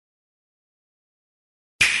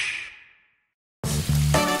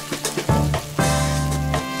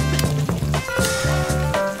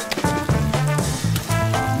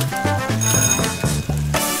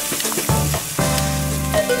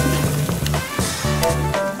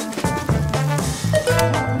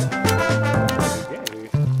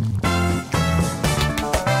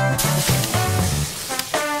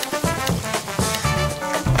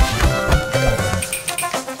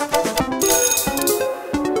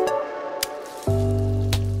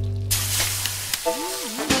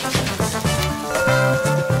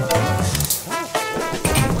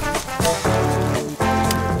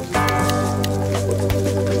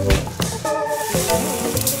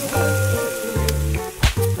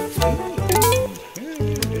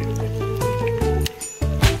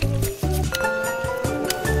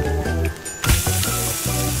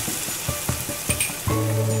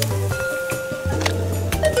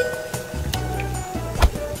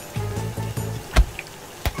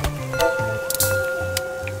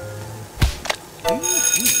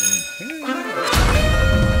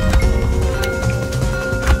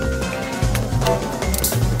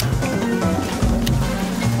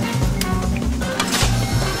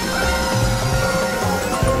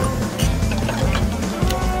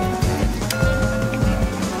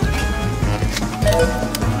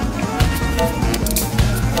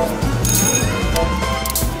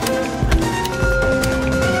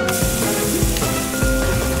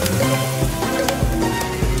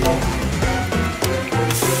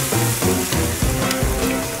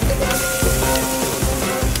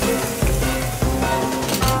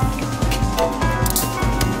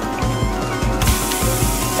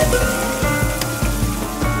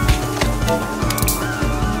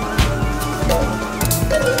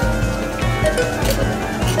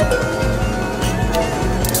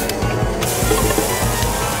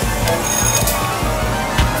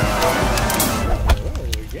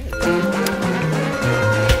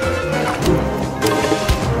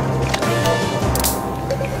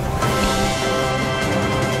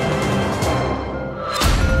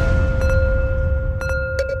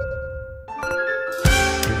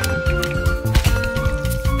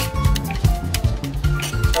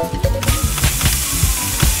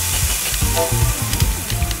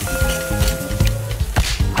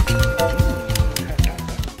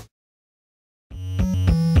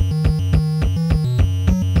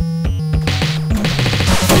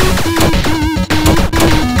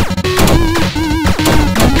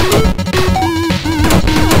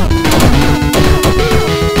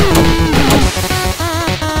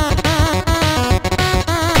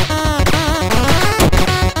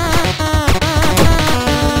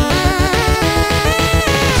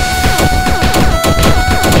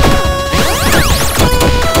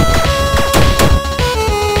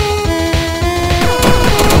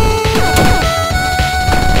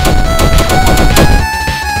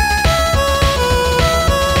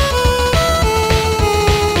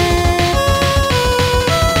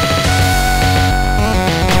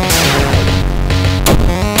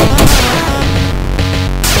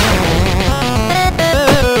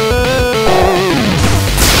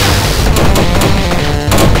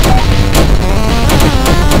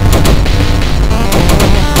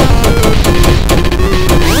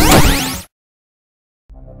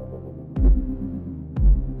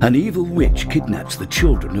An evil witch kidnaps the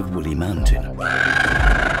children of Woolley Mountain.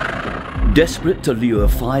 Desperate to lure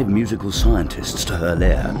 5 musical scientists to her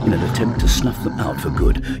lair in an attempt to snuff them out for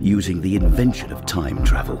good using the invention of time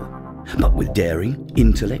travel. But with daring,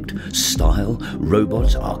 intellect, style,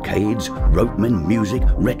 robots, arcades, ropemen, music,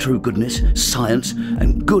 retro goodness, science,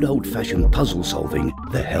 and good old-fashioned puzzle solving,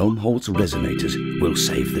 the Helmholtz resonators will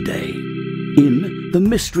save the day. In The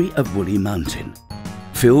Mystery of Woolley Mountain.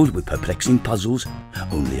 Filled with perplexing puzzles,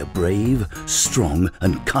 only a brave, strong,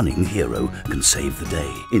 and cunning hero can save the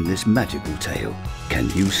day. In this magical tale, can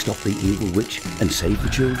you stop the evil witch and save the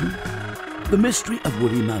children? The Mystery of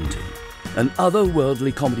Woolley Mountain, an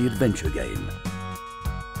otherworldly comedy adventure game